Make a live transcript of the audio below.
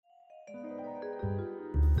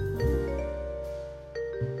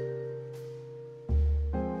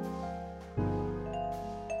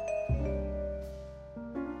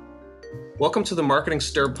Welcome to the Marketing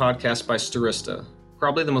Stir podcast by Stirista,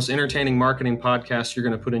 probably the most entertaining marketing podcast you're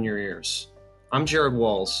going to put in your ears. I'm Jared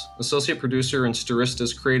Walls, associate producer and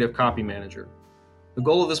Stirista's creative copy manager. The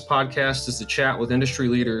goal of this podcast is to chat with industry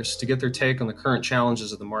leaders to get their take on the current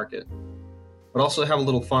challenges of the market, but also have a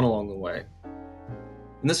little fun along the way.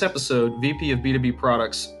 In this episode, VP of B2B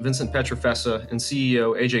Products, Vincent Pietrafesa, and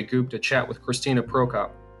CEO Ajay Gupta chat with Kristina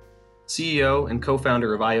Prokop, CEO and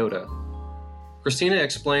co-founder of Eyeota. Kristina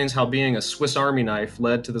explains how being a Swiss Army knife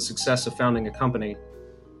led to the success of founding a company,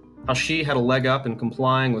 how she had a leg up in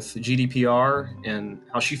complying with GDPR, and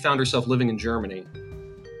how she found herself living in Germany.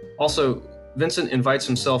 Also, Vincent invites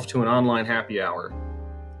himself to an online happy hour.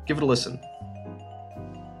 Give it a listen.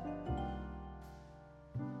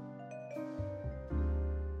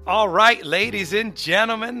 All right, ladies and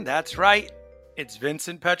gentlemen, that's right. It's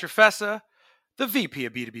Vincent Pietrafesa, the VP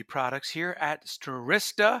of B2B Products here at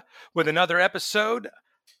Stirista with another episode,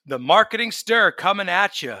 The Marketing Stir, coming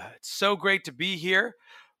at you. It's so great to be here.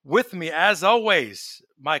 With me, as always,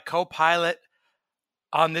 my co-pilot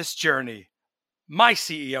on this journey, my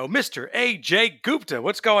CEO, Mr. Ajay Gupta.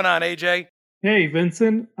 What's going on, Ajay? Hey,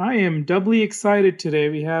 Vincent. I am doubly excited today.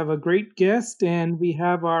 We have a great guest and we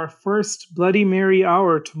have our first Bloody Mary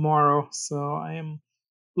hour tomorrow. So I am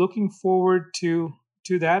looking forward to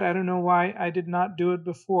that. I don't know why I did not do it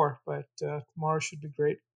before, but tomorrow should be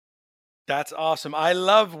great. That's awesome. I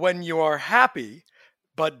love when you are happy,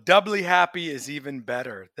 but doubly happy is even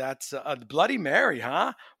better. That's a Bloody Mary,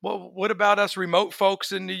 huh? Well, what about us remote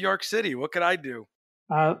folks in New York City? What could I do?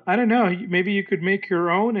 I don't know. Maybe you could make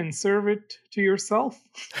your own and serve it to yourself.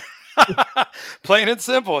 Plain and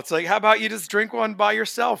simple. It's like, how about you just drink one by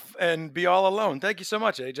yourself and be all alone? Thank you so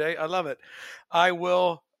much, Ajay. I love it. I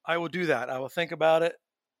will do that. I will think about it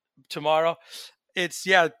tomorrow.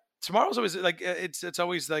 Tomorrow's always like, it's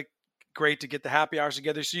always like great to get the happy hours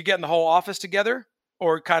together. So you getting the whole office together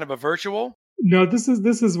or kind of a virtual? No, this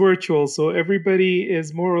is virtual. So everybody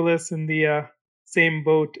is more or less in the same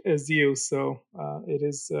boat as you. So it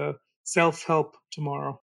is self-help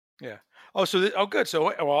tomorrow. Yeah. Oh, good.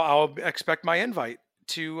 So, I'll expect my invite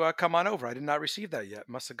to come on over. I did not receive that yet.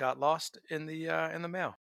 Must have got lost in the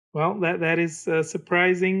mail. Well, that is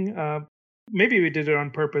surprising. Maybe we did it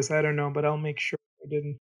on purpose. I don't know, but I'll make sure we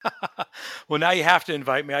didn't. Well, now you have to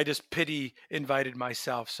invite me. I just invited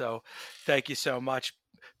myself. So thank you so much.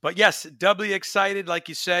 But yes, doubly excited. Like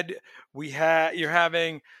you said, you're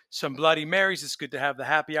having some Bloody Marys. It's good to have the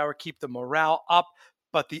happy hour, keep the morale up.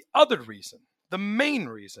 But the main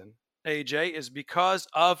reason, AJ, is because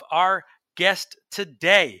of our guest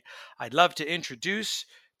today. I'd love to introduce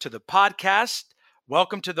to the podcast,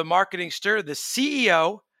 welcome to the Marketing Stir, the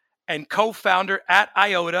CEO and co-founder at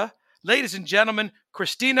Eyeota. Ladies and gentlemen,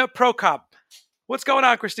 Kristina Prokop. What's going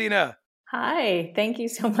on, Kristina? Hi, thank you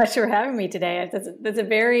so much for having me today. That's a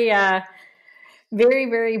very, very,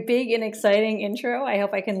 very big and exciting intro. I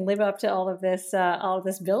hope I can live up to all of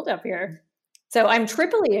this build up here. So I'm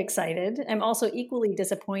triply excited. I'm also equally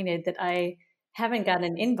disappointed that I haven't gotten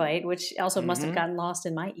an invite, which also must have gotten lost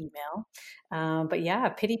in my email. But yeah,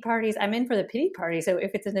 pity parties. I'm in for the pity party. So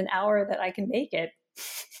if it's in an hour that I can make it.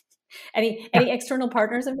 Any external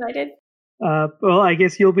partners invited? Well, I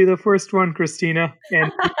guess you'll be the first one, Kristina. And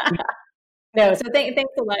no, so thanks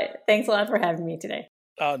a lot. Thanks a lot for having me today.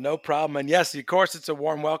 No problem. And yes, of course, it's a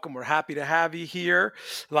warm welcome. We're happy to have you here.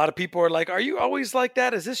 A lot of people are like, are you always like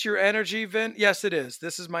that? Is this your energy, Vin? Yes, it is.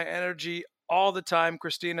 This is my energy all the time,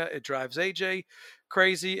 Kristina. It drives AJ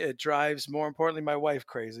crazy. It drives, more importantly, my wife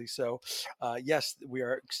crazy. So yes, we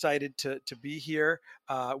are excited to be here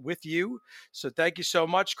with you. So thank you so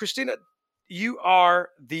much. Kristina, you are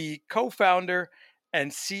the co-founder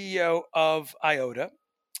and CEO of Eyeota.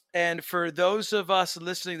 And for those of us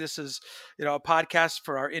listening, this is, a podcast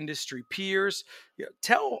for our industry peers.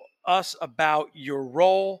 Tell us about your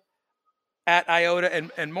role at Eyeota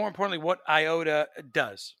and more importantly, what Eyeota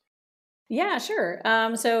does. Yeah, sure.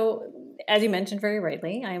 So as you mentioned very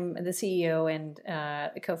rightly, I'm the CEO and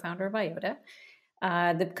the co-founder of Eyeota.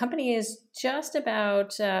 The company is just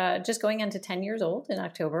going on to 10 years old in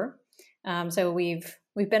October. So we've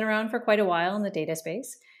been around for quite a while in the data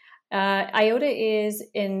space. Eyeota is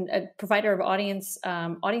a provider of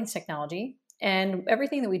audience technology, and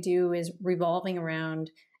everything that we do is revolving around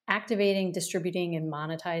activating, distributing, and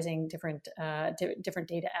monetizing different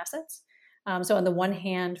data assets. So on the one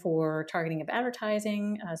hand, for targeting of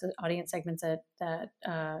advertising, so audience segments that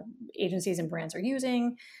agencies and brands are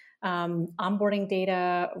using, onboarding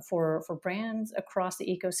data for brands across the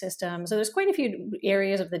ecosystem. So there's quite a few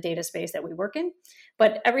areas of the data space that we work in,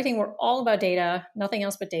 but we're all about data, nothing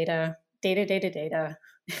else but data. data,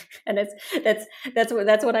 and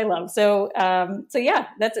that's what I love. So yeah,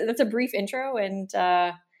 that's a brief intro, and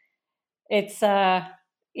it's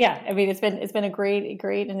yeah. I mean, it's been a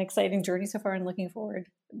great and exciting journey so far, and looking forward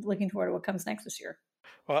to what comes next this year.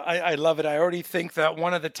 Well, I love it. I already think that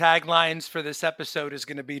one of the taglines for this episode is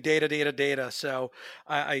going to be data, data, data. So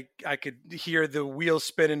I could hear the wheels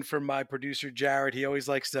spinning from my producer, Jared. He always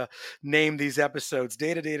likes to name these episodes.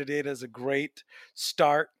 Data, data, data is a great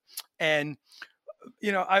start. And,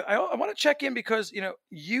 I want to check in because,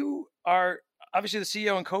 you are obviously the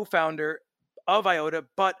CEO and co-founder of Eyeota,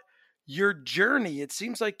 but your journey, it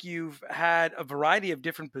seems like you've had a variety of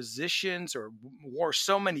different positions or wore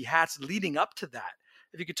so many hats leading up to that.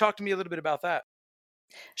 If you could talk to me a little bit about that.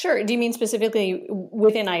 Sure. Do you mean specifically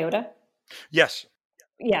within Eyeota? Yes.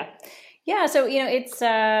 Yeah. Yeah. So,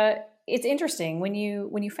 it's interesting when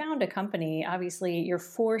you found a company, obviously you're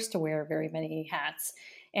forced to wear very many hats.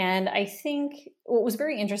 And I think what was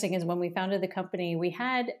very interesting is when we founded the company, we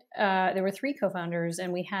had, there were 3 co-founders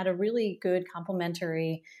and we had a really good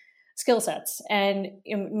complementary skill sets. And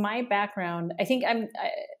in my background, I think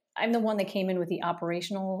I'm the one that came in with the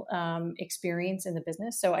operational experience in the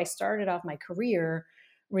business. So I started off my career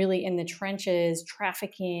really in the trenches,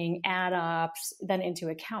 trafficking, ad ops, then into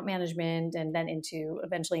account management, and then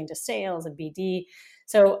eventually into sales and BD.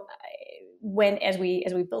 So as we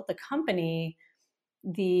built the company,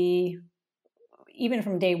 even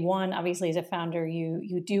from day one, obviously as a founder,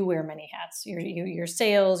 you do wear many hats. You're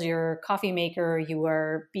sales, you're coffee maker, you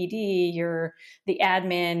are BD, you're the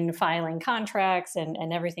admin, filing contracts,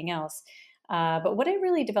 and everything else. But what I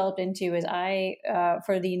really developed into is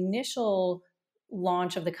for the initial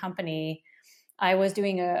launch of the company, I was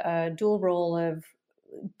doing a dual role of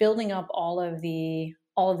building up all of the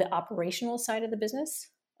operational side of the business,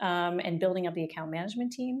 and building up the account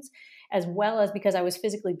management teams, as well as, because I was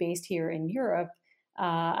physically based here in Europe,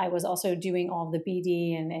 I was also doing all the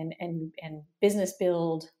BD and business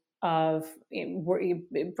build of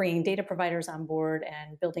bringing data providers on board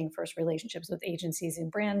and building first relationships with agencies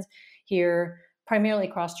and brands here, primarily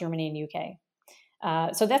across Germany and UK.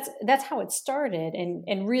 So that's how it started,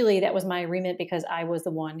 and really that was my remit because I was the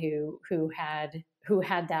one who had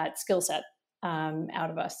that skill set out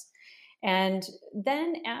of us. And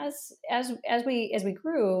then as we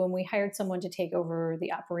grew and we hired someone to take over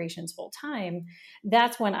the operations full time,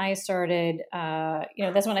 that's when I started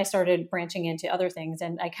branching into other things.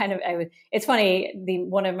 And it's funny,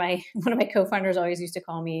 one of my co-founders always used to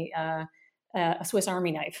call me a Swiss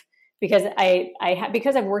Army knife, because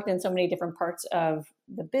because I've worked in so many different parts of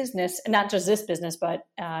the business, and not just this business, but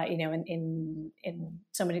in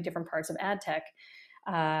so many different parts of ad tech.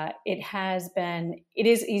 It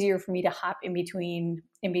is easier for me to hop in between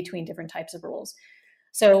different types of roles.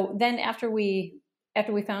 So then after we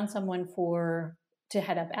found someone to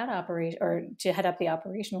head up ad operation, or to head up the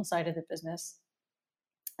operational side of the business,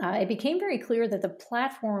 it became very clear that the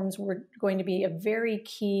platforms were going to be a very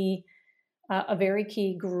key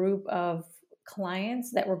group of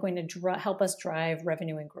clients that were going to help us drive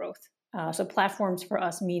revenue and growth. So platforms for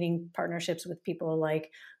us, meaning partnerships with people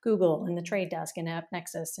like Google and the Trade Desk and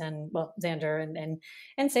AppNexus and Xandr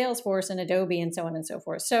and Salesforce and Adobe and so on and so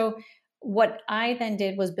forth. So what I then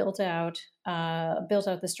did was built out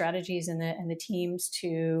the strategies and the teams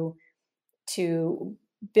to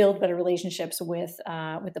build better relationships with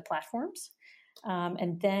the platforms,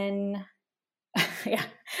 and then yeah,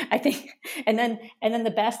 I think, and then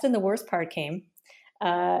the best and the worst part came.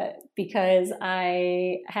 Because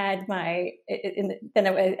I had I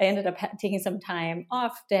ended up taking some time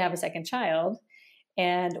off to have a second child.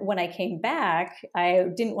 And when I came back, I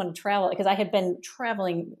didn't want to travel because I had been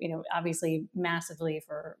traveling, obviously massively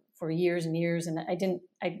for years and years. And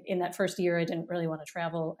in that first year, I didn't really want to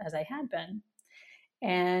travel as I had been.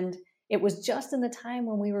 And it was just in the time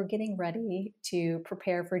when we were getting ready to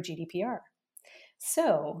prepare for GDPR.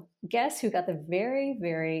 So guess who got the very,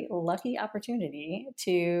 very lucky opportunity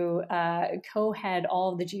to co-head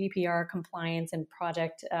all of the GDPR compliance and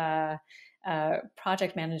project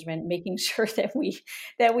management, making sure that we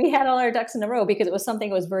had all our ducks in a row, because it was something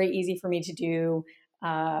that was very easy for me to do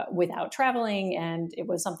without traveling, and it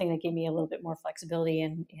was something that gave me a little bit more flexibility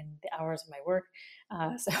in the hours of my work.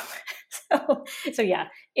 So yeah,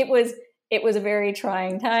 it was a very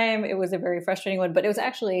trying time. It was a very frustrating one, but it was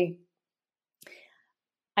actually.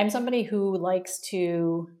 I'm somebody who likes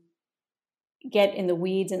to get in the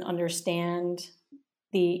weeds and understand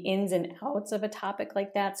the ins and outs of a topic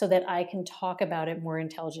like that so that I can talk about it more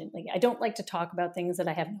intelligently. I don't like to talk about things that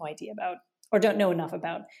I have no idea about. or don't know enough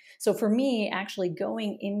about. So for me, actually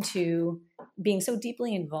going into being so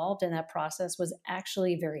deeply involved in that process was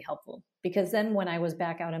actually very helpful, because then when I was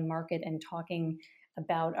back out in market and talking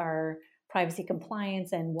about our privacy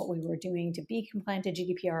compliance and what we were doing to be compliant to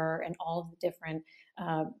GDPR and all of the different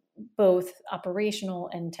both operational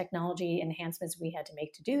and technology enhancements we had to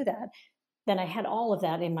make to do that, then I had all of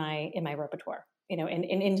that in my repertoire, and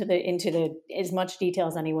into the as much detail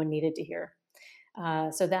as anyone needed to hear.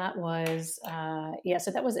 So that was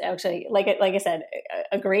so that was actually, like I said,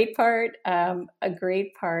 a great part, and a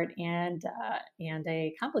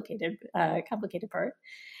complicated part.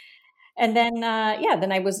 And then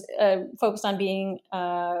then I was focused on building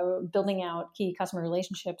out key customer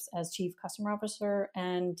relationships as chief customer officer,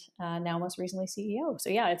 and now most recently CEO. So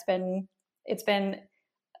yeah, it's been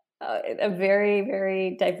a very,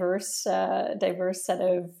 very diverse set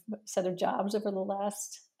of jobs over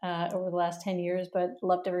the last 10 years, but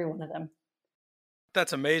loved every one of them.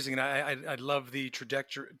 That's amazing. And I love the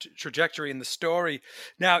trajectory in the story.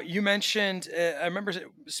 Now, you mentioned, I remember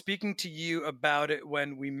speaking to you about it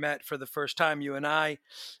when we met for the first time, you and I,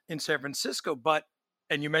 in San Francisco,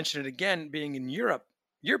 and you mentioned it again, being in Europe.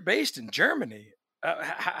 You're based in Germany.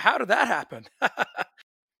 How did that happen?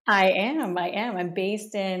 I am. I'm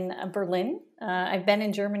based in Berlin. I've been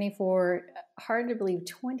in Germany for, hard to believe,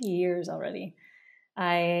 20 years already.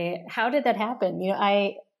 How did that happen?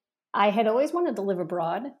 I had always wanted to live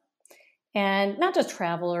abroad, and not just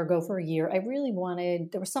travel or go for a year.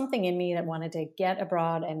 There was something in me that wanted to get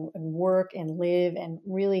abroad and work and live and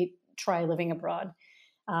really try living abroad.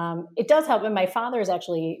 It does help. And my father is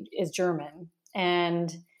German,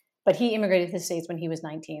 but he immigrated to the States when he was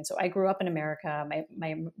 19. So I grew up in America.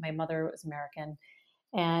 My mother was American,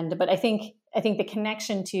 but I think the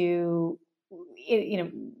connection to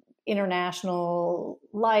international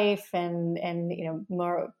life and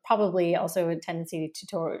more probably also a tendency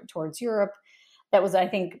towards Europe that was, I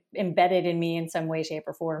think, embedded in me in some way, shape,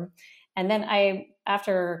 or form. And then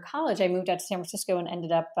after college, I moved out to San Francisco and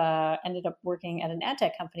ended up working at an ad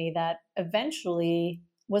tech company that eventually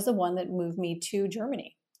was the one that moved me to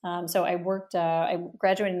Germany. So I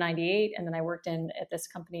graduated in '98, and then I worked at this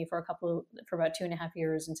company for about 2.5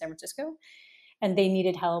 years in San Francisco. And they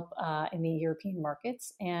needed help in the European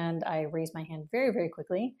markets. And I raised my hand very, very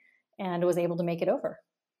quickly and was able to make it over.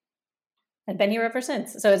 I've been here ever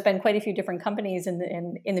since. So it's been quite a few different companies in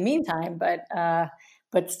the meantime, but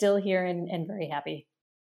still here and very happy.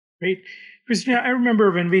 Great. Kristina, I remember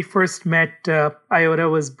when we first met, Eyeota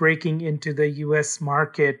was breaking into the US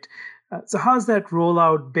market. So how's that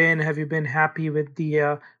rollout been? Have you been happy with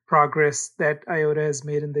the progress that Eyeota has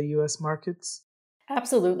made in the US markets?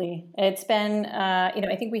 Absolutely. It's been,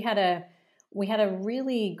 I think we had a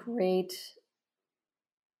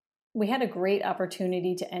great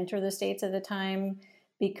opportunity to enter the States at the time,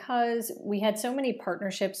 because we had so many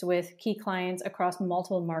partnerships with key clients across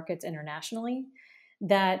multiple markets internationally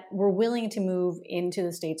that were willing to move into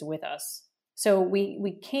the States with us. So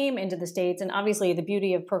we came into the States, and obviously the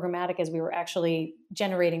beauty of programmatic is we were actually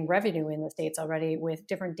generating revenue in the States already with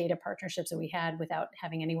different data partnerships that we had without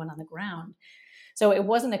having anyone on the ground. So it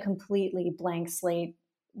wasn't a completely blank slate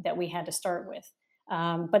that we had to start with.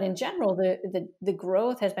 But in general, the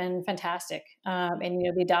growth has been fantastic, and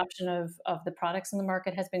the adoption of the products in the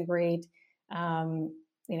market has been great. In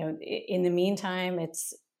the meantime,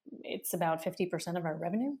 it's about 50% of our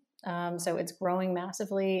revenue, so it's growing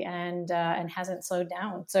massively and hasn't slowed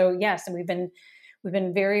down. So yes, and we've been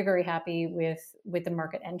very, very happy with the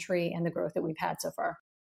market entry and the growth that we've had so far.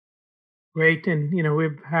 Great, and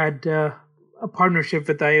we've had a partnership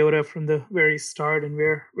with Eyeota from the very start, and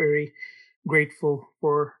we're very grateful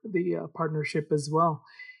for the partnership as well.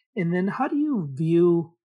 And then how do you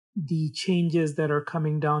view the changes that are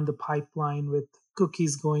coming down the pipeline with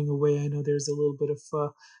cookies going away? I know there's a little bit of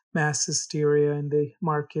mass hysteria in the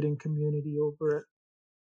marketing community over it.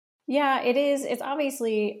 Yeah, it is. It's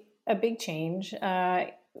obviously a big change.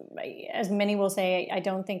 As many will say, I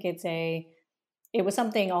don't think it was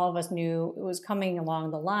something all of us knew it was coming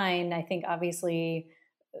along the line. I think obviously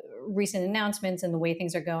recent announcements and the way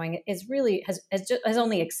things are going is really has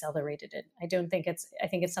only accelerated it. I think it's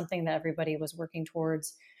something that everybody was working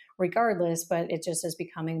towards regardless, but it just is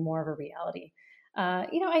becoming more of a reality.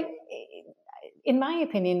 In my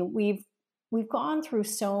opinion, we've gone through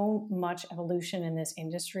so much evolution in this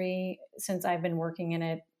industry since I've been working in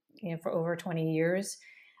it, for over 20 years.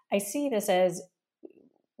 I see this as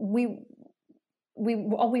we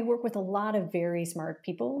work with a lot of very smart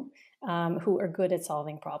people who are good at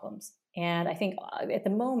solving problems. And I think at the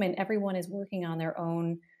moment, everyone is working on their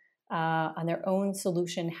own on their own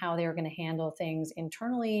solution, how they're going to handle things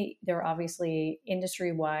internally. There are obviously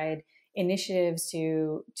industry-wide initiatives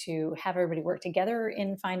to have everybody work together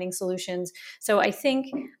in finding solutions. So I think,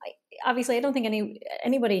 obviously, I don't think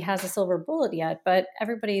anybody has a silver bullet yet, but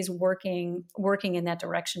everybody's working in that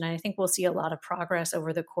direction. And I think we'll see a lot of progress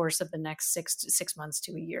over the course of the next 6 months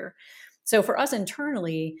to a year. So for us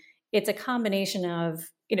internally, it's a combination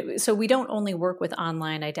of, so we don't only work with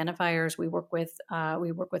online identifiers. We work with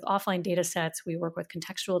offline data sets. We work with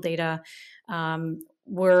contextual data.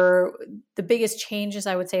 The biggest changes,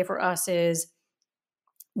 I would say, for us is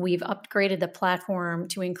we've upgraded the platform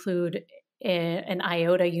to include an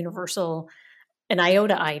Eyeota universal, an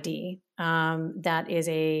Eyeota ID that is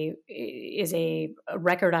a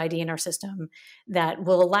record ID in our system that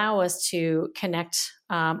will allow us to connect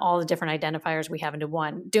all the different identifiers we have into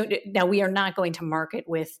one. Now, we are not going to market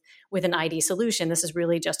with an ID solution. This is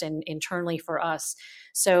really just internally for us.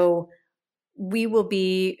 So we will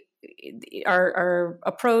be, our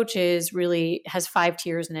approach is really has 5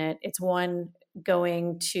 tiers in it. It's one,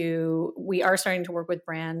 we are starting to work with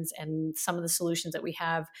brands, and some of the solutions that we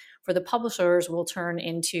have for the publishers will turn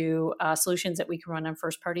into solutions that we can run on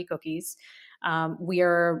first-party cookies. We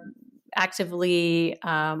are actively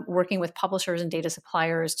working with publishers and data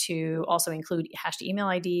suppliers to also include hashed email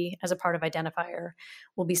ID as a part of identifier.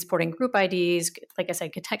 We'll be supporting group IDs, like I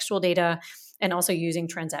said, contextual data, and also using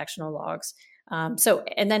transactional logs.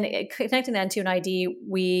 And then connecting that into an ID,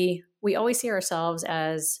 we always see ourselves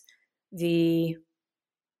as a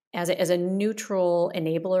neutral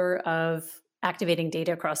enabler of activating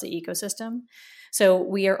data across the ecosystem. So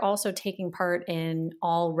we are also taking part in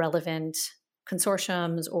all relevant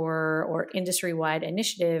consortiums or industry-wide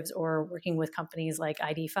initiatives, or working with companies like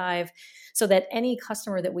ID5, so that any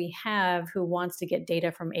customer that we have who wants to get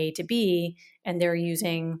data from A to B, and they're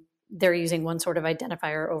using one sort of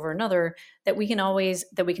identifier over another, that we can always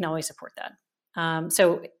support that.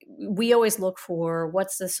 So we always look for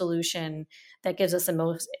what's the solution that gives us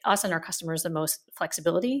us and our customers the most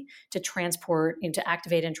flexibility to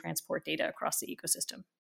activate and transport data across the ecosystem.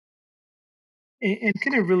 And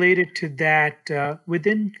kind of related to that,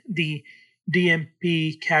 within the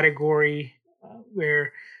DMP category,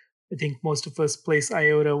 where I think most of us place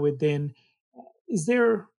Eyeota within, is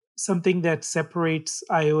there something that separates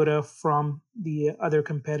Eyeota from the other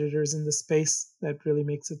competitors in the space that really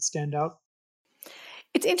makes it stand out?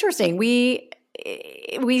 It's interesting. We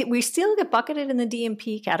still get bucketed in the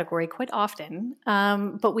DMP category quite often,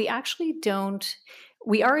 but we actually don't.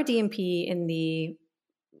 We are a DMP in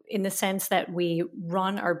the sense that we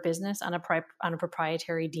run our business on a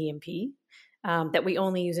proprietary DMP that we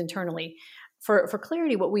only use internally. For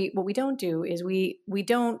clarity, what we don't do is we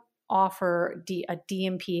don't offer a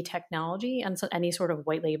DMP technology and any sort of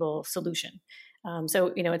white label solution.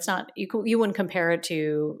 So it's not, you wouldn't compare it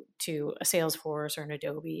to a Salesforce or an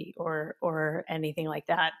Adobe or anything like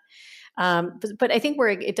that. But I think where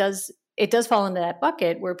it does fall into that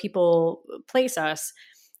bucket where people place us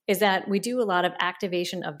is that we do a lot of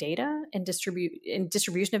activation of data and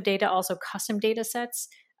distribution of data, also custom data sets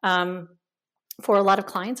for a lot of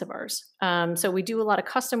clients of ours. So we do a lot of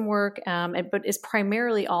custom work, but it's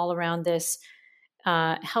primarily all around this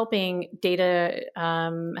helping data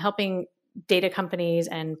companies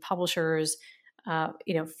and publishers,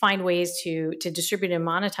 find ways to distribute and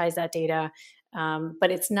monetize that data.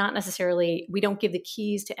 But it's not necessarily, we don't give the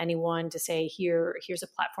keys to anyone to say, here's a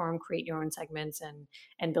platform, create your own segments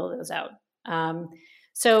and build those out.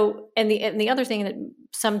 So, and the other thing that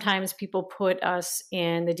sometimes people put us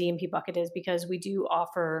in the DMP bucket is because we do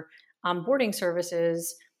offer onboarding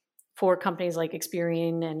services for companies like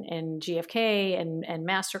Experian and GfK and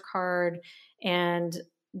MasterCard. And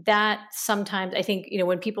that sometimes, I think,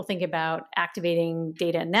 when people think about activating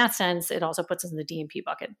data in that sense, it also puts us in the DMP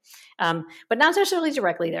bucket, but not necessarily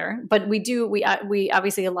directly there. But we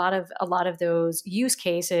obviously a lot of those use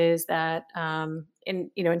cases that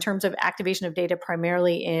in terms of activation of data,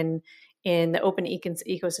 primarily in the open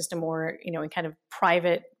ecosystem or in kind of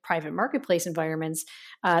private marketplace environments,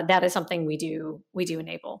 that is something we do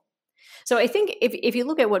enable. So I think if you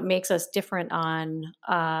look at what makes us different on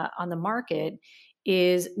the market,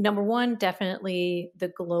 is number one, definitely the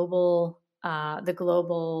global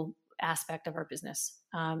aspect of our business.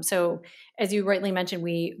 So as you rightly mentioned,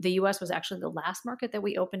 the US was actually the last market that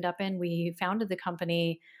we opened up in. We founded the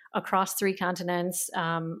company across 3 continents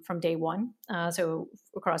from day one. So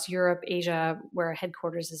across Europe, Asia, where our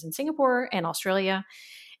headquarters is in Singapore, and Australia.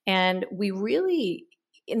 And we really,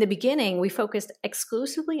 in the beginning, we focused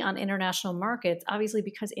exclusively on international markets, obviously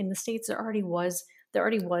because in the States there already was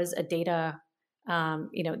a data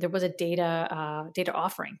there was a data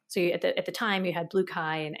offering. So at the time you had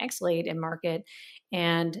BlueKai and Xlate in market,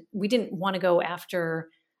 and we didn't want to go after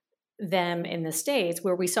them in the States.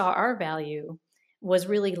 Where we saw our value was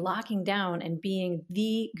really locking down and being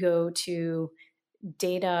the go-to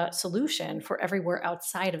data solution for everywhere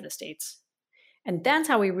outside of the States. And that's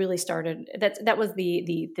how we really started. That was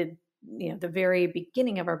the very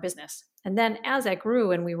beginning of our business. And then as that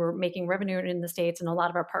grew and we were making revenue in the States, and a lot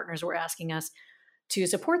of our partners were asking us to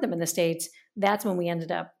support them in the States, that's when we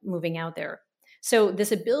ended up moving out there. So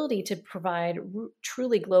this ability to provide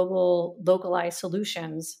truly global, localized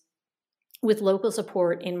solutions with local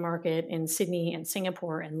support in market in Sydney and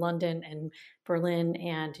Singapore and London and Berlin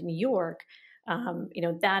and New York,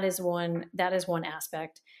 that is one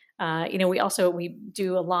aspect. We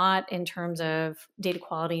do a lot in terms of data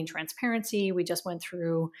quality and transparency. We just went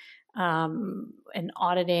through an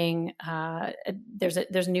auditing. There's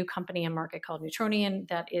a new company in market called Neutronian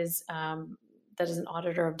that is an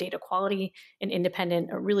auditor of data quality,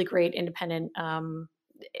 a really great independent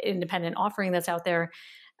offering that's out there.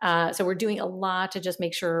 So we're doing a lot to just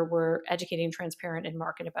make sure we're educating transparent in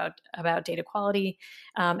market about data quality.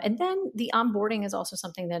 And then the onboarding is also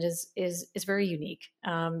something that is very unique,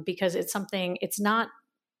 because it's not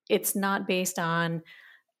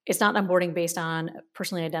onboarding based on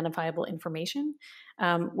personally identifiable information,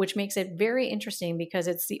 which makes it very interesting because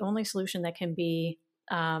it's the only solution that can be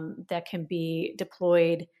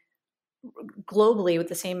deployed globally with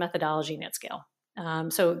the same methodology and at scale.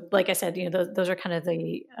 So like I said, those are kind of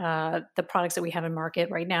the products that we have in market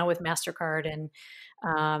right now with MasterCard and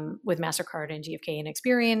GfK and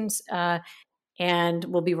Experience, and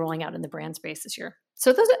we'll be rolling out in the brand space this year.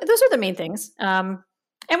 So those are the main things. And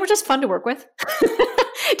we're just fun to work with.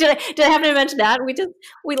 Did I have to mention that?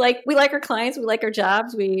 We like our clients, we like our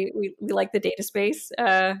jobs, we like the data space.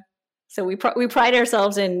 So we pride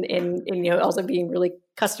ourselves in also being really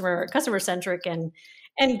customer centric and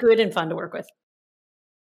good and fun to work with.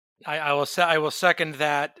 I will second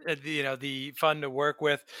that. The fun to work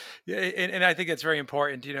with, and I think it's very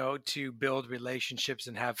important, to build relationships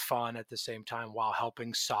and have fun at the same time while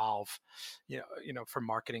helping solve, for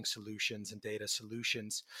marketing solutions and data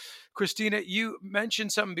solutions. Kristina, you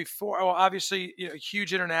mentioned something before. Well, obviously,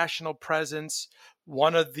 huge international presence.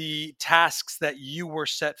 One of the tasks that you were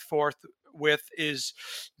set forth with is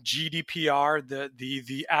GDPR,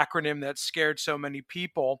 the acronym that scared so many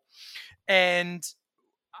people, and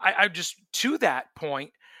I just, to that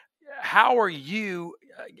point, how are you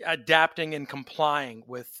adapting and complying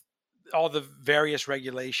with all the various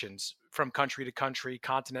regulations from country to country,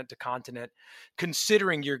 continent to continent,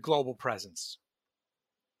 considering your global presence?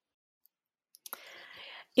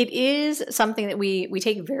 It is something that we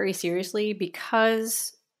take very seriously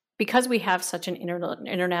because we have such an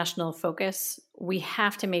international focus. We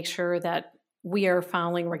have to make sure that we are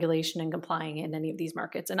following regulation and complying in any of these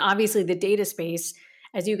markets. And obviously the data space,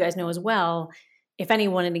 as you guys know as well, if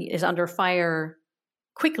anyone is under fire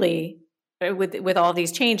quickly with all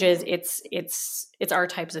these changes, it's our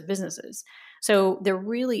types of businesses. So there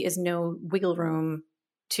really is no wiggle room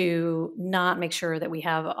to not make sure that we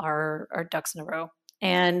have our ducks in a row.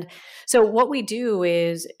 And so what we do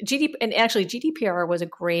is GDPR was a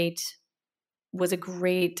great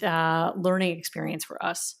learning experience for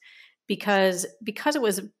us because it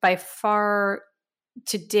was by far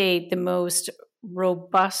to date the most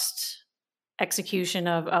robust execution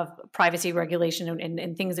of privacy regulation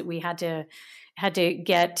and things that we had to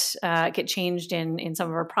get changed in some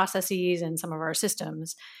of our processes and some of our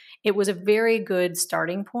systems. It was a very good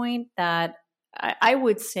starting point that I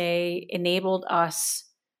would say enabled us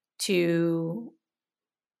to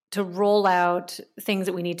roll out things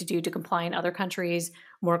that we need to do to comply in other countries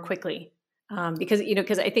more quickly.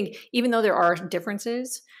 Because I think even though there are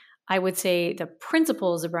differences, I would say the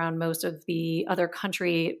principles around most of the other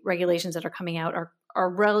country regulations that are coming out are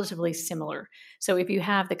relatively similar. So if you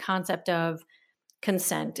have the concept of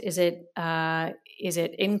consent, is it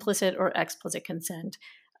implicit or explicit consent?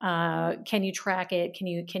 Can you track it? Can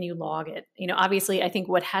you log it? Obviously, I think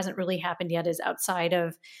what hasn't really happened yet is outside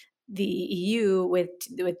of the EU with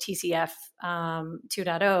TCF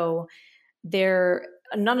 2.0,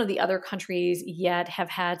 none of the other countries yet have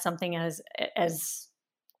had something as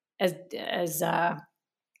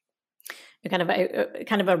kind of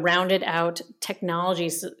a rounded out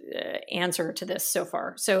technology answer to this so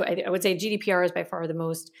far. So I would say GDPR is by far the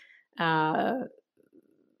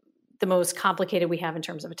most complicated we have in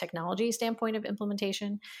terms of a technology standpoint of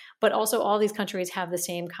implementation, but also all these countries have the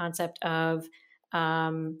same concept of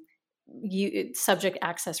subject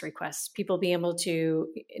access requests, people being able to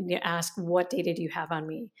ask, what data do you have on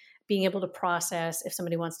me? being able to process if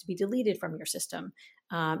somebody wants to be deleted from your system,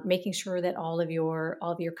 making sure that all of your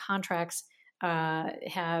contracts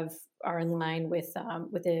are in line with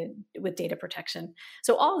data protection.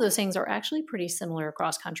 So all of those things are actually pretty similar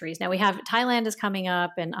across countries. Now we have Thailand is coming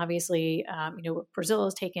up, and obviously, Brazil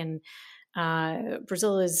has taken.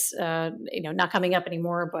 Brazil is, not coming up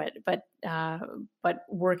anymore, but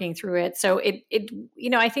working through it. So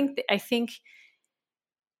I think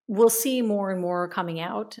we'll see more and more coming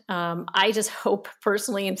out. I just hope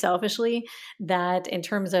personally and selfishly that in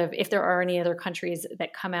terms of if there are any other countries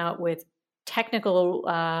that come out with technical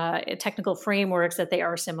frameworks, that they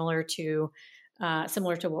are similar to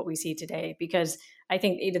what we see today, because I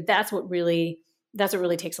think that's what really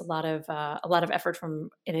takes a lot of effort from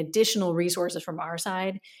an additional resources from our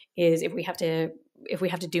side, is if we have to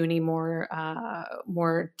do any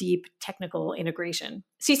more deep technical integration.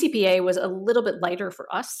 CCPA was a little bit lighter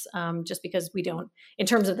for us, just because we don't, in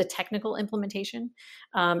terms of the technical implementation,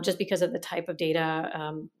 just because of the type of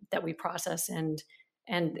data that we process, and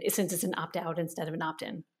since it's an opt-out instead of an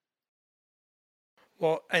opt-in.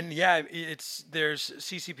 Well, and yeah, there's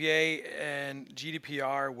CCPA and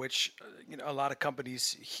GDPR, which a lot of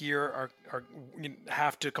companies here are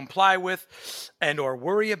have to comply with and or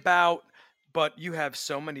worry about. But you have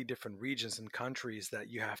so many different regions and countries that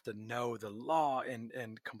you have to know the law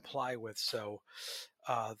and comply with. So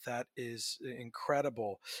that is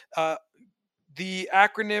incredible. The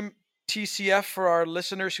acronym TCF, for our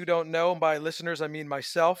listeners who don't know, and by listeners I mean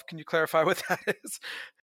myself, can you clarify what that is?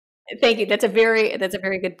 Thank you. That's a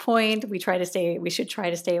very good point. We should try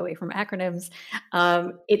to stay away from acronyms.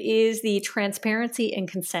 It is the Transparency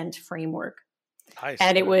and Consent Framework. Nice.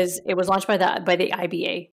 And it was launched by the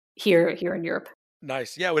IBA here in Europe.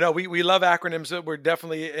 Nice. Yeah, well, no, we love acronyms. We're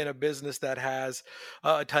definitely in a business that has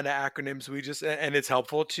a ton of acronyms. And it's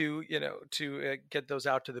helpful to get those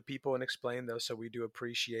out to the people and explain those. So we do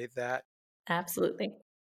appreciate that. Absolutely.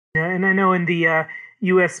 Yeah, and I know in the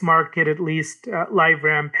U.S. market, at least,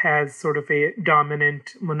 LiveRamp has sort of a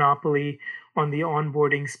dominant monopoly on the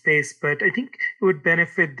onboarding space. But I think it would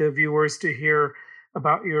benefit the viewers to hear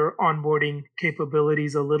about your onboarding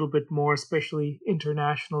capabilities a little bit more, especially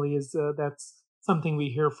internationally, as that's something we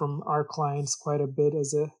hear from our clients quite a bit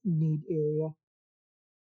as a need area.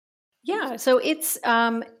 Yeah, so it's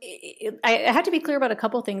I have to be clear about a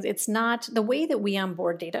couple of things. It's not the way that we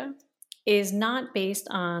onboard data is not based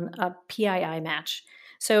on a PII match.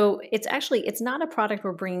 So it's not a product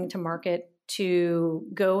we're bringing to market to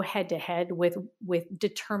go head to head with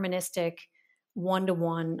deterministic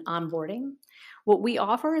one-to-one onboarding. What we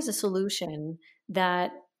offer is a solution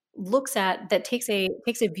that takes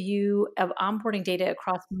a view of onboarding data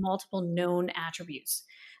across multiple known attributes.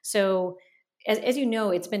 So as you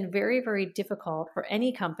know, it's been very, very difficult for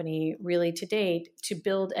any company really to date to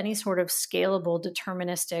build any sort of scalable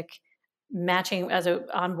deterministic matching as an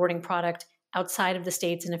onboarding product outside of the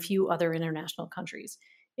States and a few other international countries.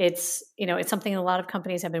 It's something a lot of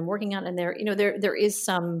companies have been working on, and there is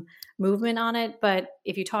some movement on it. But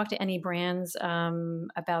if you talk to any brands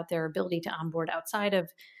about their ability to onboard outside of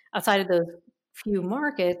those few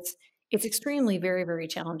markets, it's extremely very, very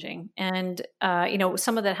challenging. And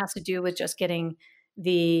some of that has to do with just getting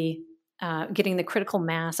the critical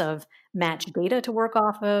mass of match data to work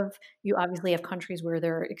off of. You obviously have countries where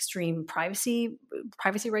there are extreme privacy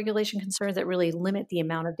regulation concerns that really limit the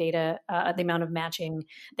amount of data, the amount of matching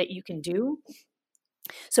that you can do.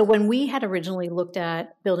 So when we had originally looked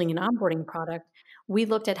at building an onboarding product, we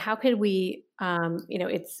looked at how could we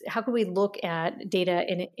look at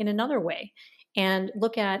data in another way, and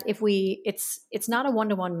look at if it's not a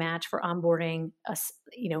one-to-one match for onboarding a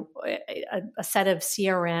set of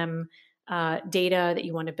CRM data that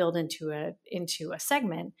you want to build into a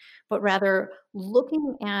segment, but rather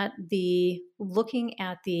looking at the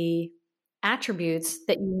attributes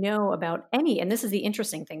that you know about any, and this is the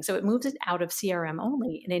interesting thing. So it moves it out of CRM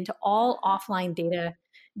only and into all offline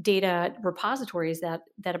data repositories that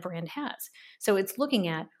a brand has. So it's looking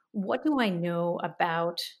at, what do I know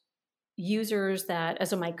about users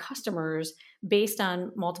as my customers based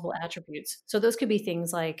on multiple attributes. So those could be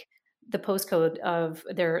things like the postcode of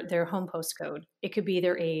their home postcode. It could be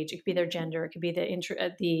their age. It could be their gender. It could be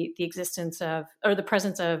the existence of, or the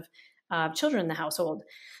presence of children in the household.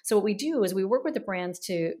 So what we do is we work with the brands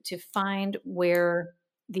to find what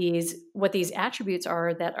these attributes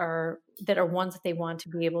are that are ones that they want to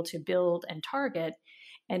be able to build and target.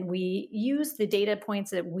 And we use the data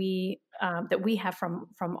points that we have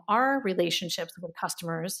from our relationships with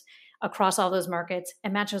customers across all those markets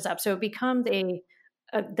and match those up. So it becomes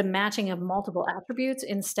the matching of multiple attributes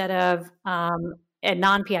instead of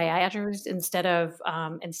non-PII attributes instead of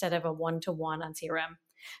a one-to-one on CRM.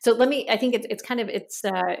 So I think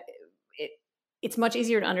it's much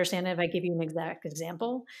easier to understand if I give you an exact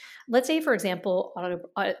example. Let's say, for example,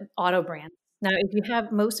 auto brands. Now, if you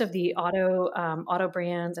have most of the auto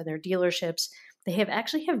brands and their dealerships, they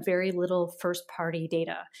actually have very little first party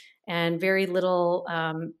data and very little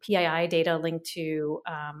PII data linked to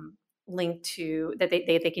that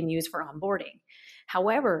they can use for onboarding.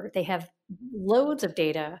 However, they have loads of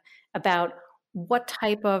data about what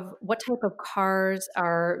type of cars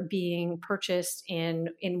are being purchased in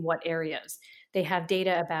what areas. They have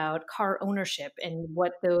data about car ownership and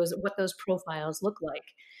what those profiles look like.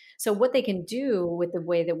 So what they can do with the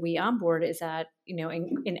way that we onboard is that,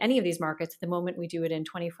 in any of these markets, the moment we do it in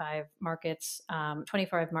 25 markets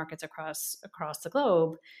across the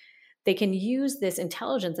globe, they can use this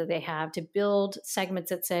intelligence that they have to build segments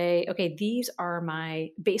that say, okay, these are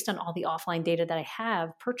based on all the offline data that I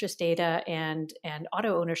have, purchase data and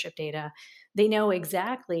auto ownership data. They know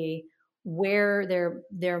exactly where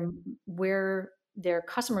their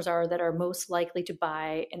customers are that are most likely to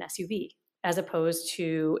buy an SUV as opposed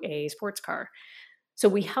to a sports car. So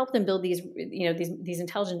we help them build these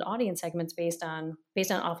intelligent audience segments based on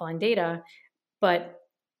offline data, but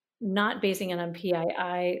not basing it on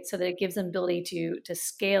PII, so that it gives them ability to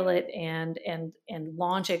scale it and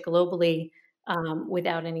launch it globally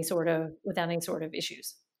without any sort of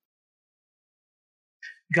issues.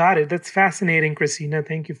 Got it. That's fascinating, Kristina.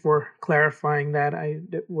 Thank you for clarifying that. I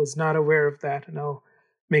was not aware of that, and I'll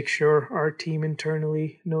make sure our team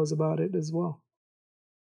internally knows about it as well.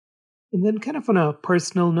 And then, kind of on a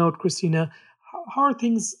personal note, Kristina, how are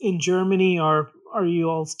things in Germany? Are you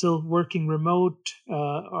all still working remote?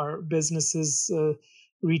 Are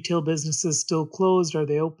retail businesses still closed? Are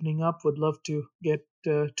they opening up? Would love to get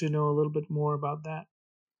to know a little bit more about that.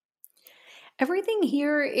 Everything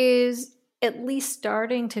here is at least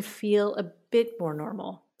starting to feel a bit more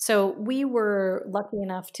normal. So we were lucky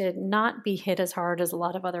enough to not be hit as hard as a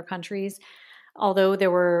lot of other countries. Although there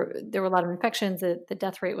were a lot of infections, the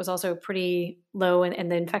death rate was also pretty low,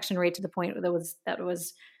 and the infection rate to the point that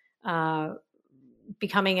was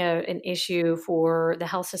becoming an issue for the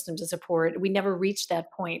health system to support. We never reached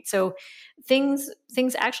that point. So things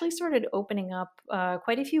actually started opening up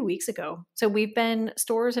quite a few weeks ago. So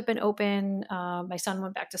stores have been open. My son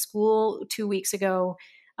went back to school 2 weeks ago.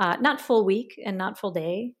 Not full week and not full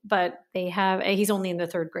day, but he's only in the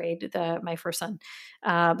third grade, my first son.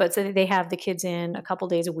 But so they have the kids in a couple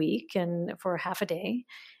days a week and for half a day.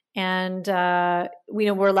 And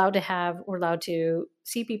we're allowed to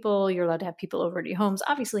see people. You're allowed to have people over at your homes,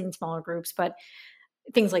 obviously in smaller groups, but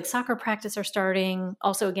things like soccer practice are starting.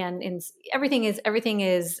 Also, again, everything is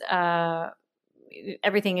a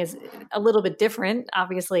little bit different,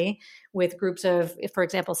 obviously, with groups of, for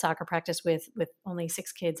example, soccer practice with only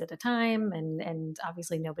 6 kids at a time, and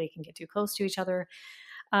obviously nobody can get too close to each other.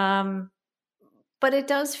 But it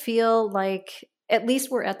does feel like at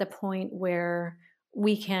least we're at the point where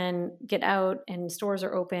we can get out and stores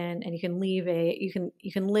are open and you can live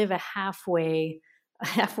a halfway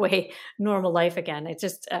normal life again. It's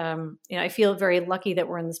just I feel very lucky that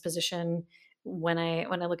we're in this position when I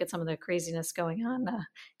look at some of the craziness going on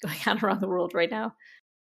around the world right now.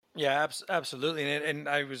 Yeah, absolutely. And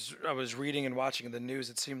I was reading and watching the news.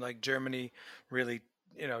 It seemed like Germany really,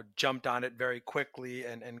 jumped on it very quickly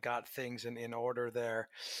and got things in order there.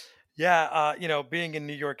 Yeah, being in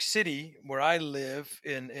New York City, where I live,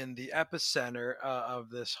 in the epicenter of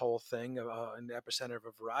this whole thing, in the epicenter of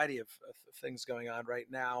a variety of things going on right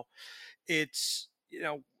now, it's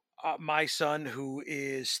my son, who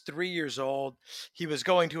is 3 years old, he was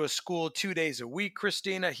going to a school 2 days a week.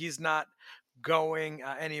 Kristina, he's not going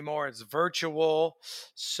anymore. It's virtual,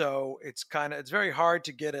 so it's very hard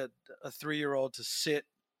to get a 3-year-old to sit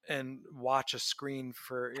and watch a screen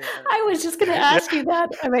for. I was just going to ask you that.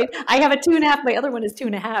 I mean, I have a 2.5. My other one is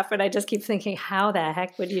 2.5, and I just keep thinking, how the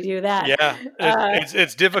heck would you do that? Yeah,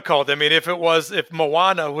 it's difficult. I mean, if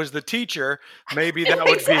Moana was the teacher, maybe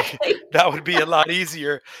that would be a lot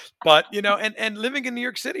easier. But and living in New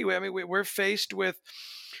York City, I mean, we're faced with,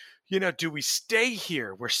 do we stay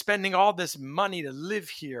here? We're spending all this money to live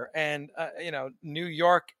here, and New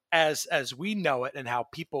York, as we know it, and how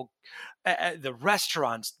people, the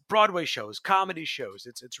restaurants, Broadway shows, comedy shows,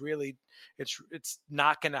 it's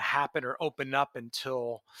not going to happen or open up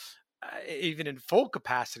until even in full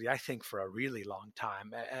capacity, I think, for a really long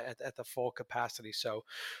time at the full capacity. So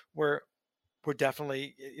we're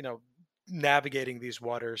definitely navigating these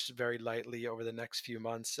waters very lightly over the next few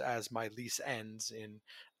months as my lease ends in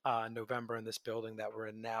November in this building that we're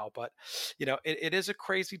in now. But it is a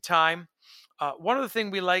crazy time. One of the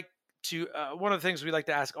things we like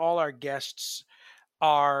to ask all our guests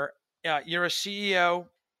are, you're a CEO.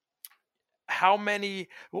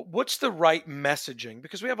 What's the right messaging?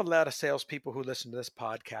 Because we have a lot of salespeople who listen to this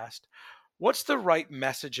podcast. What's the right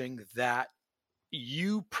messaging that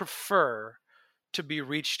you prefer to be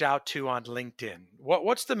reached out to on LinkedIn?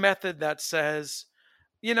 What's the method that says,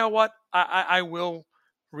 you know what, I will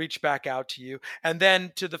reach back out to you? And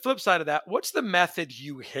then to the flip side of that, what's the method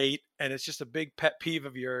you hate and it's just a big pet peeve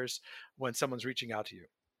of yours when someone's reaching out to you?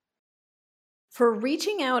 For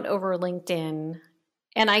reaching out over LinkedIn,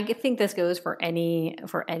 and I think this goes for any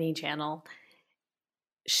channel,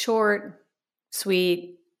 short,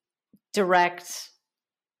 sweet, direct.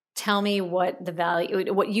 Tell me what the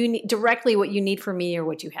value, what you need, directly what you need from me or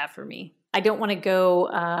what you have for me. I don't want to go,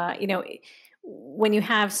 when you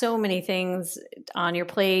have so many things on your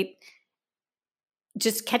plate,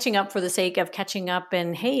 just catching up for the sake of catching up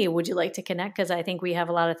and, hey, would you like to connect? Because I think we have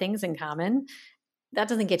a lot of things in common. That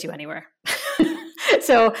doesn't get you anywhere.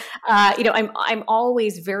 So, I'm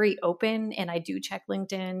always very open, and I do check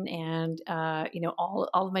LinkedIn and, all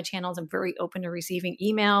of my channels. I'm very open to receiving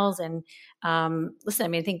emails. And listen, I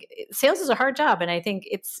mean, I think sales is a hard job, and I think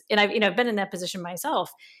I've been in that position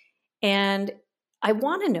myself, and I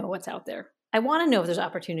want to know what's out there. I want to know if there's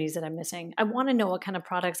opportunities that I'm missing. I want to know what kind of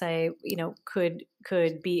products I, could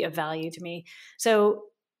be of value to me. So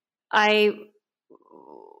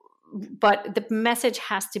but the message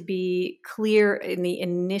has to be clear in the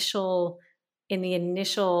initial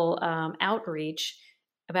outreach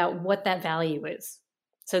about what that value is.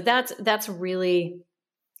 So that's really,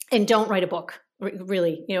 and don't write a book.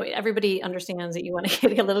 Really, everybody understands that you want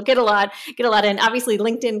to get a lot in. Obviously,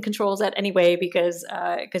 LinkedIn controls that anyway because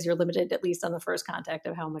you're limited, at least on the first contact,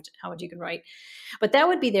 of how much you can write. But that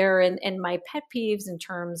would be there. And my pet peeves in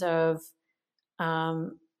terms of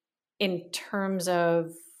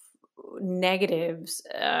negatives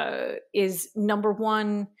is, number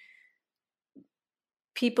one,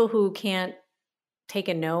 people who can't take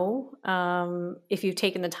a no. If you've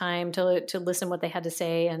taken the time to listen what they had to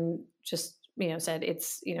say and just said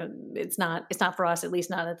it's not for us, at least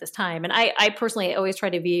not at this time. And I personally always try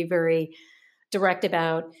to be very direct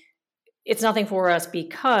about, it's nothing for us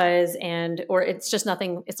because, or it's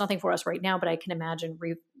nothing for us right now, but I can imagine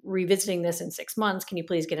revisiting this in 6 months. Can you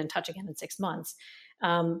please get in touch again in 6 months?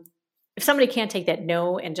 If somebody can't take that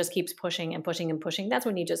no and just keeps pushing and pushing and pushing, that's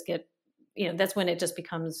when you just get, that's when it just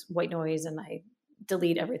becomes white noise and I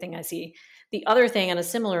delete everything I see. The other thing, on a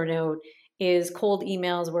similar note, is cold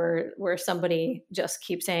emails where somebody just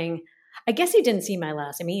keeps saying, I guess you didn't see my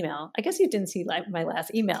last email. I guess you didn't see my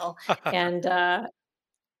last email. And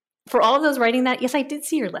for all of those writing that, yes, I did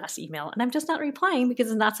see your last email, and I'm just not replying because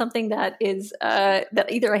it's not something that is that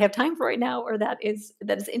either I have time for right now or that is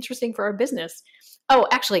interesting for our business. Oh,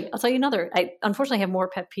 actually, I'll tell you another. I unfortunately have more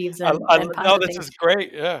pet peeves than positive this things. Is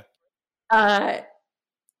great. Yeah.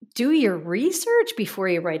 Do your research before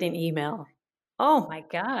you write an email. Oh my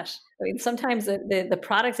gosh! I mean, sometimes the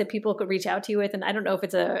products that people could reach out to you with, and I don't know if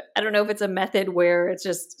it's a method where it's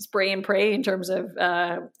just spray and pray in terms of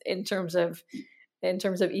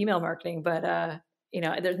email marketing, but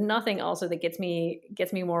there's nothing also that gets me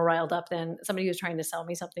more riled up than somebody who's trying to sell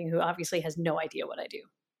me something who obviously has no idea what I do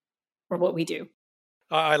or what we do.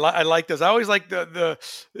 I like this. I always like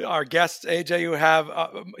our guests, Ajay, who have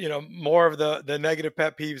more of the negative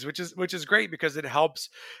pet peeves, which is great because it helps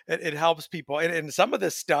people. And some of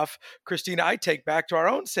this stuff, Kristina, I take back to our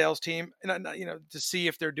own sales team, and to see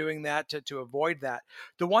if they're doing that to avoid that.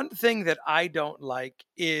 The one thing that I don't like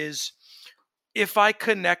is if I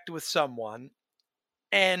connect with someone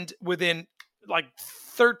and within like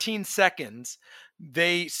 13 seconds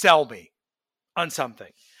they sell me on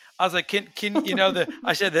something. I was like, can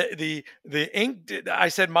I said the ink, I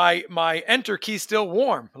said my enter key still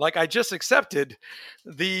warm. Like I just accepted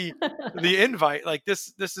the invite. Like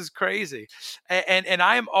this is crazy. And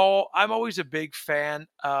I'm always a big fan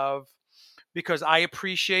of, because I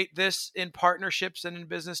appreciate this in partnerships and in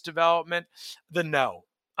business development, the no.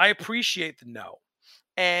 I appreciate the no.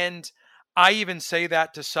 And I even say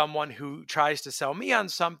that to someone who tries to sell me on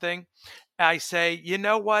something. I say, you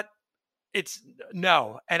know what? It's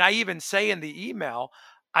no. And I even say in the email,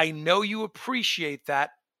 I know you appreciate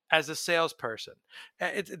that as a salesperson.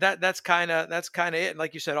 That's kind of it. And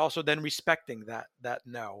like you said, also then respecting that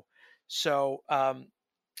no. So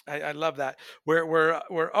I love that.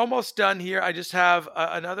 We're almost done here. I just have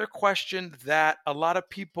another question that a lot of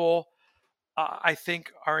people I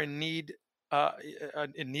think are in need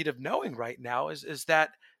of knowing right now is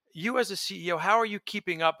that you as a CEO, how are you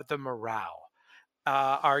keeping up with the morale?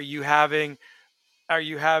 Are you having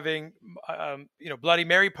Bloody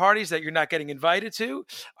Mary parties that you're not getting invited to?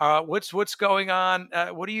 What's going on?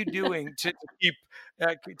 What are you doing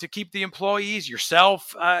to keep the employees,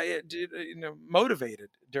 yourself, motivated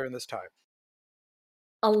during this time?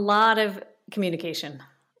 A lot of communication,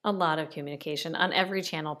 on every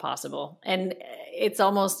channel possible. And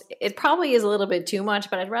it probably is a little bit too much,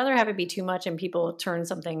 but I'd rather have it be too much and people turn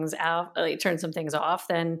some things off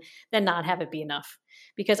than not have it be enough.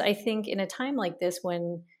 Because I think in a time like this,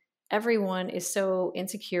 when everyone is so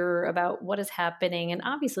insecure about what is happening, and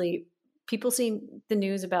obviously people see the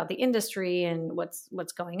news about the industry and what's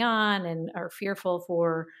going on and are fearful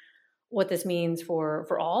for what this means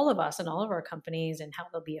for all of us and all of our companies and how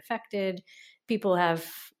they'll be affected. People have,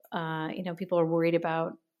 people are worried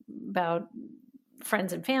about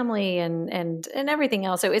friends and family and everything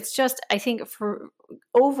else. So it's just, I think, for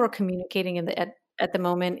over communicating at the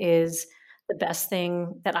moment is the best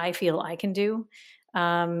thing that I feel I can do.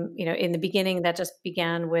 In the beginning, that just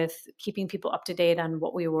began with keeping people up to date on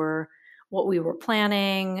what we were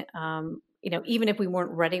planning. Even if we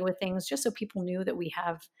weren't ready with things, just so people knew that we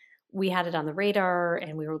had it on the radar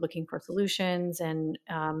and we were looking for solutions, and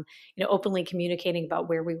openly communicating about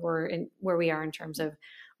where we were and where we are in terms of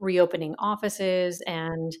reopening offices,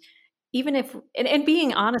 and even if and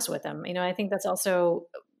being honest with them. I think that's also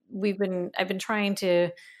I've been trying to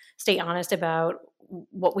stay honest about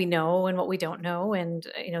what we know and what we don't know, and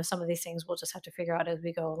some of these things we'll just have to figure out as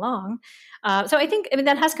we go along. So I think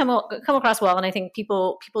that has come across well, and I think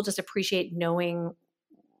people just appreciate knowing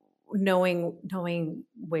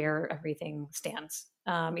where everything stands.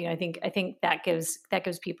 I think that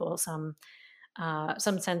gives people some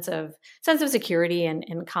sense of security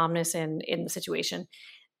and calmness in the situation.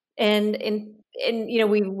 And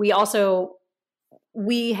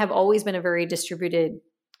we have always been a very distributed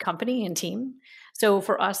company and team. So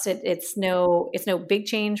for us, it's no big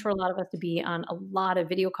change for a lot of us to be on a lot of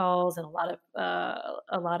video calls and a lot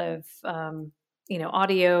of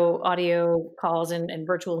audio calls and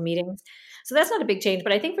virtual meetings. So that's not a big change.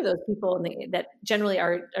 But I think for those people that generally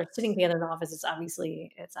are sitting together in the office, it's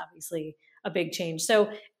obviously a big change. So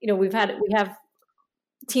we have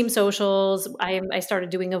team socials. I started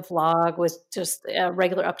doing a vlog with just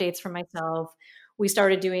regular updates from myself. We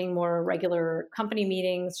started doing more regular company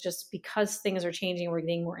meetings just because things are changing. We're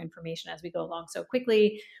getting more information as we go along so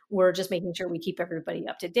quickly. We're just making sure we keep everybody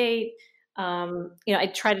up to date.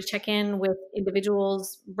 I try to check in with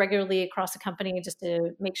individuals regularly across the company just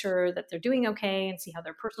to make sure that they're doing okay and see how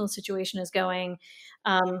their personal situation is going.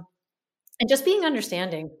 And just being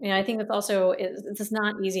understanding. I think it's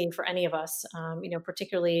not easy for any of us,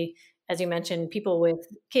 particularly, as you mentioned, people with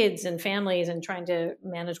kids and families and trying to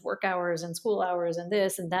manage work hours and school hours and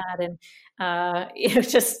this and that. And, I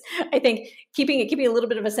think keeping a little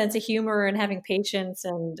bit of a sense of humor and having patience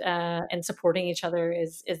and supporting each other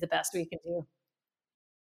is the best we can do.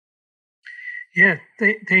 Yeah,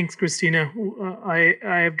 thanks, Kristina. I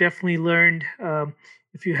have definitely learned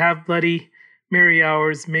if you have Bloody Mary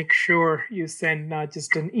hours, make sure you send not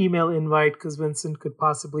just an email invite, because Vincent could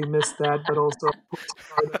possibly miss that, but also a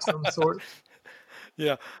postcard of some sort.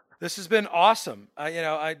 Yeah, this has been awesome.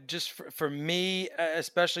 I just for me,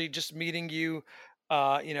 especially just meeting you,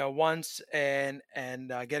 once and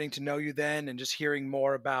getting to know you then, and just hearing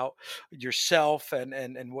more about yourself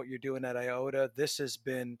and what you're doing at Eyeota. This has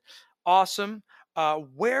been awesome.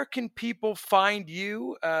 Where can people find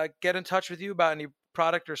you? Get in touch with you about any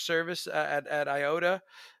product or service at Eyeota?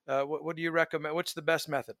 What do you recommend? What's the best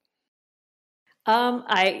method?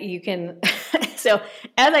 You can. So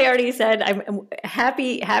as I already said, I'm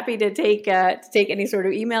happy to take any sort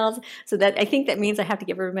of emails. So that I think that means I have to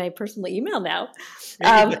give her my personal email now.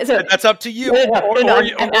 So that's up to you.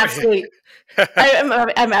 I'm absolutely,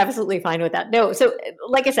 I'm absolutely fine with that. No, so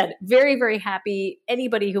like I said, very, very happy.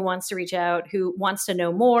 Anybody who wants to reach out, who wants to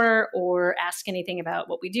know more or ask anything about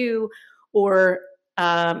what we do, or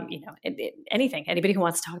anything. Anybody who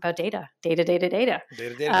wants to talk about data. So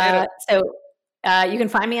you can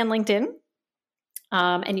find me on LinkedIn.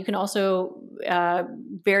 And you can also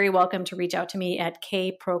very welcome to reach out to me at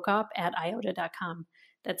kprokop@eyeota.com.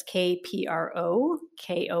 That's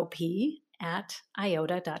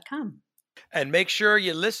KPROKOP@eyeota.com. And make sure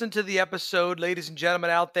you listen to the episode, ladies and gentlemen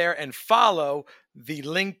out there, and follow the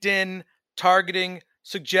LinkedIn targeting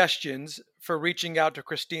suggestions for reaching out to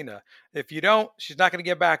Kristina. If you don't, she's not going to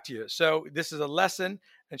get back to you. So this is a lesson,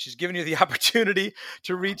 and she's giving you the opportunity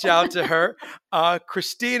to reach out to her.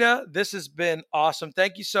 Kristina, this has been awesome.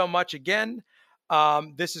 Thank you so much again.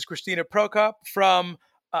 This is Kristina Prokop from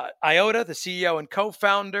Eyeota, the CEO and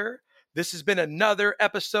co-founder. This has been another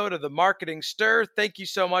episode of the Marketing Stir. Thank you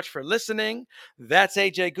so much for listening. That's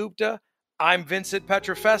Ajay Gupta. I'm Vincent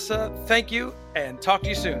Pietrafesa. Thank you, and talk to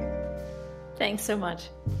you soon. Thanks so much.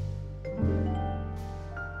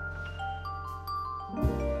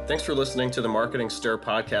 Thanks for listening to the Marketing Stir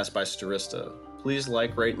podcast by Stirista. Please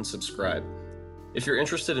like, rate, and subscribe. If you're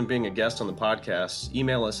interested in being a guest on the podcast,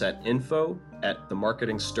 email us at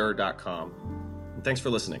info@themarketingstir.com. And thanks for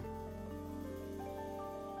listening.